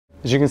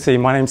As you can see,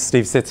 my name's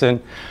Steve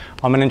Sitton.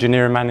 I'm an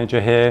engineering manager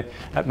here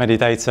at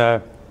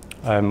Medidata.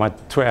 My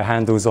Twitter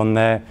handle's on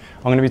there.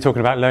 I'm going to be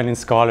talking about learning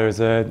Scala as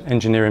an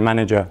engineering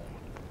manager.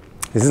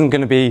 This isn't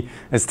going to be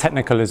as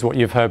technical as what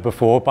you've heard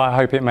before, but I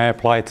hope it may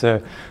apply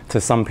to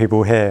some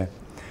people here.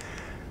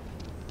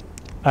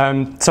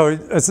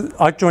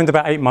 I joined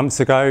about 8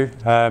 months ago.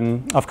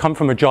 I've come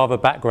from a Java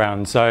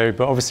background,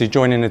 but obviously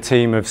joining a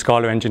team of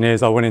Scala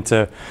engineers, I wanted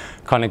to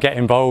kind of get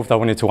involved. I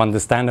wanted to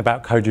understand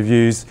about code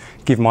reviews,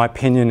 give my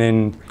opinion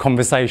in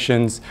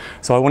conversations.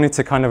 So I wanted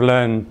to kind of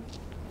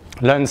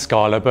learn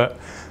Scala, but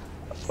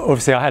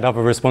obviously I had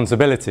other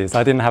responsibilities.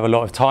 I didn't have a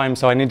lot of time,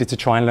 so I needed to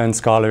try and learn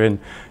Scala in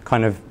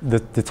kind of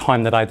the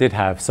time that I did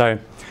have. So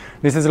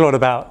this is a lot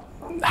about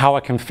how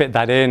I can fit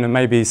that in and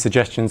maybe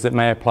suggestions that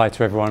may apply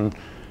to everyone,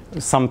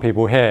 some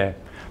people here.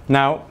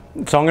 Now,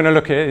 so I'm going to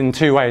look at it in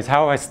two ways.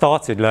 How I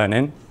started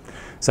learning,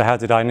 so how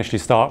did I initially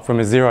start from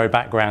a zero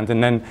background,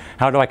 and then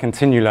how do I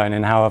continue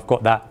learning, how I've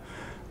got that,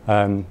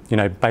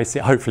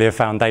 basic, hopefully a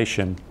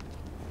foundation.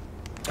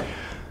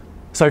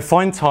 So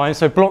find time,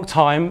 so block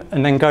time,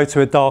 and then go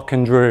to a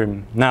darkened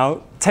room.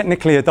 Now,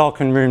 technically a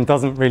darkened room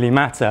doesn't really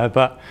matter,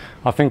 but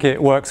I think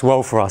it works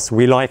well for us.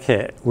 We like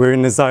it. We're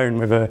in the zone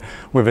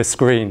with a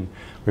screen,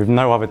 with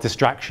no other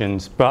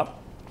distractions. But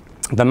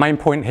the main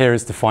point here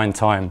is to find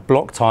time,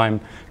 block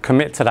time,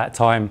 commit to that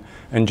time,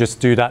 and just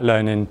do that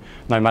learning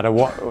no matter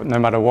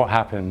what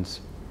happens.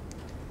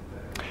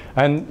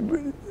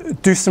 And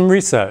do some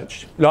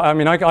research. I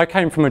mean, I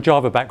came from a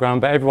Java background,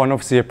 but everyone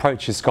obviously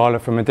approaches Scala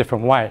from a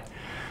different way.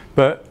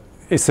 But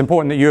it's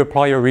important that you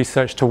apply your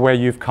research to where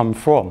you've come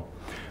from,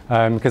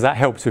 because that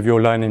helps with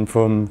your learning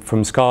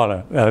from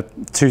Scala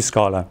to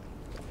Scala.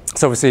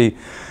 So obviously,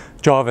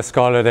 Java,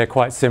 Scala, they're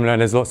quite similar, and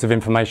there's lots of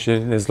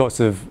information, there's lots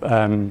of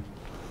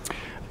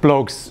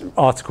blogs,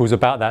 articles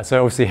about that, so it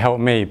obviously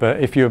helped me.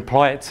 But if you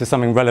apply it to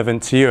something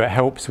relevant to you, it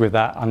helps with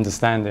that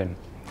understanding.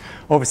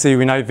 Obviously,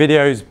 we know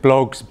videos,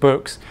 blogs,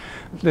 books,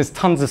 there's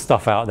tons of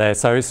stuff out there.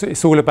 So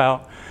it's all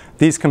about,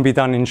 these can be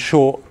done in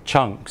short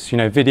chunks. You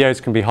know,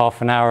 videos can be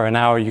half an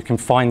hour, you can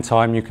find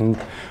time, you can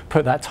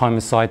put that time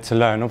aside to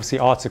learn. Obviously,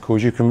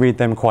 articles, you can read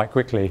them quite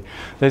quickly.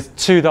 There's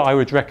two that I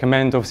would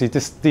recommend. Obviously,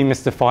 just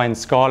Demystifying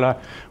Scala,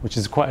 which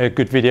is quite a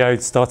good video,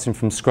 starting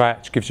from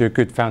scratch, gives you a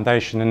good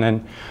foundation. And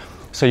then,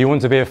 so you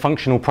want to be a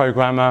functional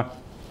programmer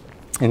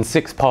in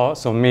 6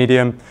 parts on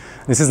Medium.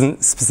 This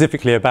isn't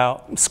specifically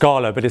about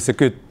Scala, but it's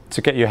good to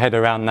get your head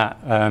around that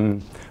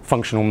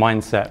functional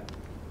mindset.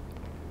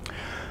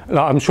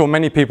 I'm sure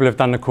many people have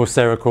done the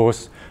Coursera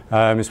course.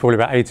 It's probably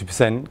about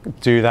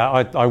 80% do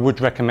that. I would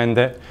recommend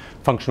it,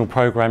 functional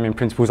programming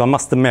principles. I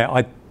must admit,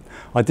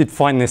 I did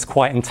find this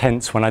quite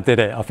intense when I did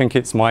it. I think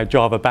it's my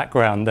Java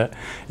background that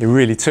it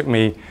really took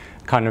me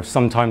kind of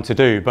some time to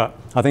do, but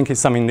I think it's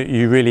something that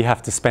you really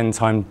have to spend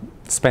time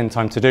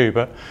to do.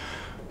 But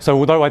so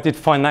although I did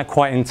find that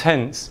quite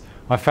intense,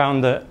 I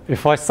found that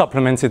if I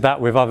supplemented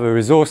that with other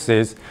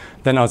resources,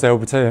 then I was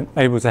able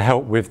to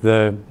help with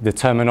the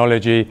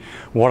terminology,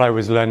 what I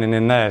was learning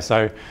in there.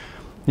 So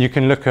you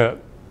can look at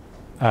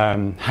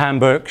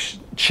handbooks,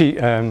 cheat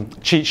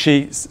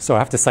sheets. So I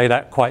have to say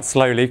that quite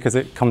slowly because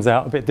it comes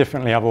out a bit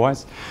differently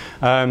otherwise.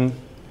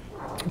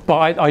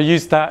 But I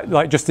used that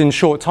like just in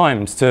short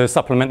times to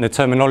supplement the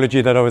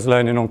terminology that I was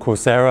learning on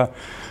Coursera,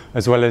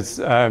 as well as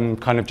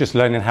kind of just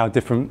learning how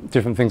different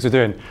things are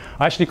doing.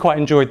 I actually quite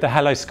enjoyed the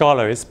Hello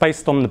Scala. It's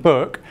based on the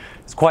book.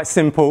 It's quite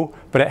simple,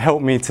 but it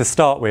helped me to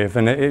start with,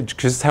 and it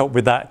just helped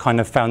with that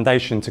kind of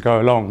foundation to go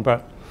along.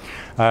 But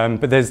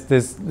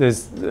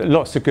there's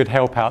lots of good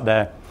help out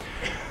there.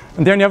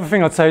 And the only other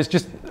thing I'd say is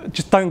just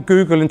don't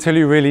Google until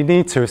you really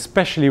need to,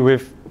 especially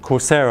with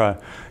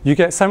Coursera. You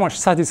get so much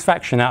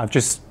satisfaction out of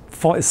just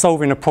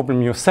solving a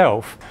problem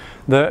yourself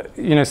that,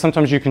 you know,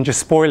 sometimes you can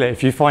just spoil it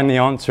if you find the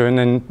answer and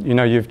then, you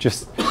know, you've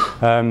just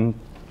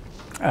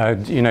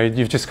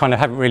you've just kind of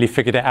haven't really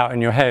figured it out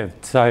in your head.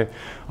 So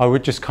I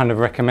would just kind of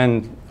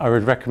recommend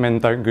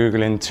don't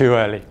Google in too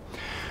early.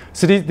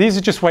 So these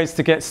are just ways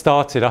to get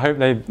started. I hope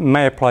they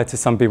may apply to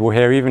some people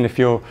here, even if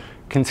you're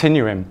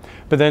continuing.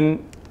 But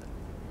then,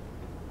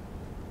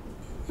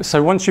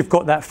 so once you've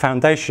got that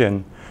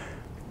foundation,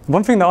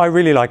 one thing that I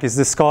really like is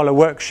the Scala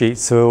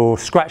worksheets or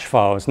Scratch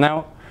files.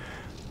 Now,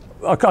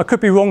 I could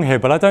be wrong here,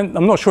 but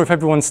I'm not sure if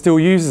everyone still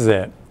uses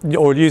it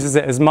or uses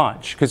it as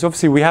much, because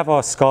obviously we have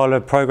our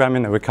Scala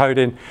programming that we're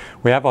coding,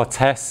 we have our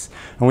tests,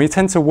 and we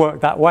tend to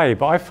work that way.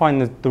 But I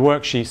find the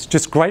worksheets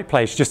just a great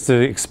place just to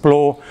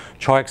explore,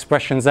 try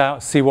expressions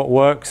out, see what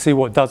works, see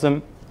what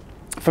doesn't.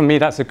 For me,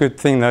 that's a good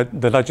thing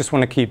that I just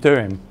want to keep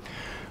doing.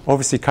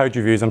 Obviously, code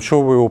reviews, I'm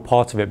sure we're all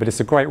part of it, but it's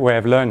a great way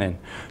of learning.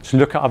 So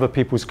look at other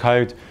people's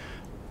code,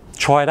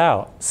 try it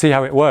out, see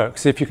how it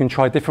works, see if you can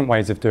try different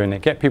ways of doing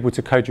it, get people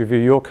to code review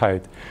your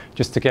code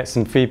just to get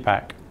some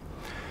feedback.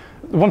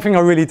 The one thing I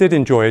really did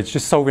enjoy is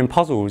just solving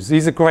puzzles.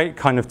 These are great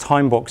kind of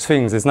time box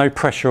things. There's no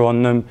pressure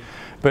on them,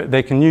 but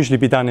they can usually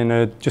be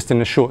done just in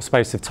a short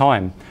space of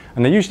time.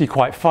 And they're usually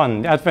quite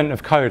fun. The advent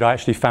of code I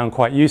actually found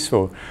quite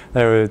useful.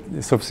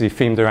 It's obviously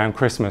themed around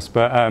Christmas,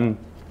 but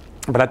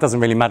but that doesn't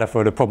really matter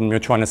for the problem you're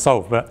trying to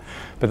solve. But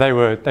they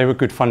were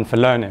good fun for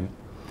learning.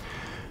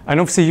 And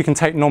obviously you can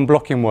take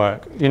non-blocking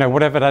work, you know,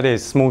 whatever that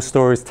is, small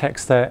stories, tech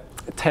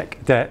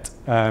debt,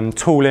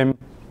 tooling,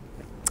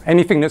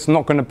 anything that's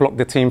not going to block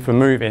the team from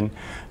moving.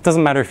 It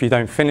doesn't matter if you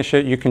don't finish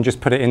it, you can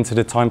just put it into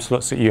the time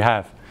slots that you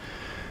have.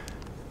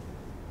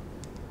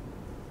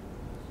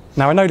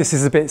 Now I know this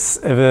is a bit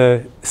of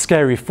a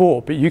scary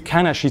thought, but you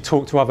can actually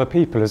talk to other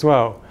people as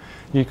well.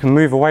 You can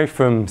move away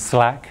from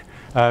Slack,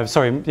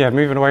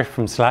 moving away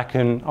from Slack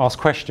and ask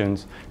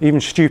questions, even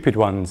stupid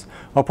ones.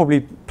 I'll probably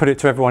put it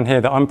to everyone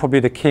here that I'm probably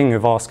the king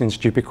of asking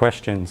stupid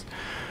questions.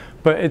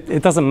 But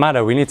it doesn't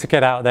matter, we need to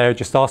get out there,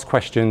 just ask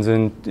questions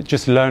and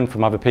just learn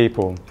from other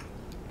people.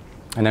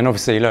 And then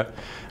obviously, look,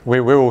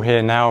 we're all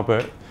here now,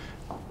 but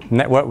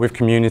network with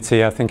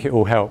community, I think it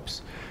all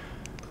helps.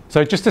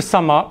 So just to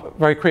sum up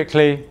very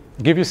quickly,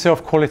 give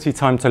yourself quality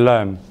time to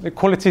learn.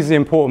 Quality is the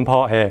important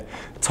part here.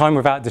 Time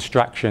without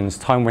distractions,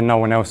 time when no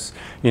one else,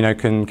 you know,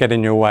 can get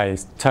in your way.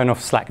 Turn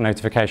off Slack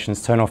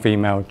notifications, turn off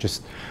email,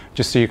 just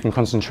so you can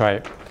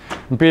concentrate.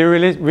 Be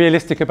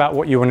realistic about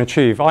what you want to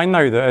achieve. I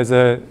know that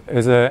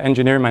as an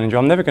engineering manager,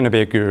 I'm never going to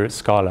be a guru at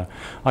Scala.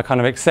 I kind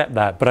of accept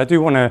that, but I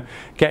do want to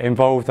get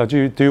involved. I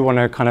do want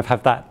to kind of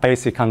have that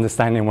basic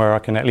understanding where I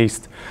can at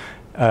least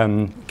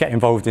get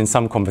involved in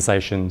some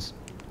conversations.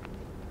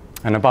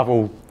 And above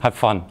all, have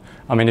fun.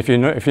 I mean, if you're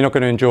not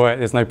going to enjoy it,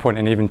 there's no point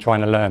in even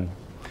trying to learn.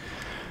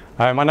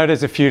 I know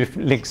there's a few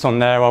links on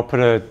there. I'll put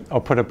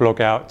a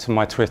blog out to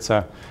my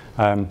Twitter.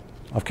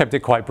 I've kept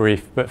it quite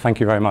brief, but thank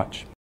you very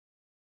much.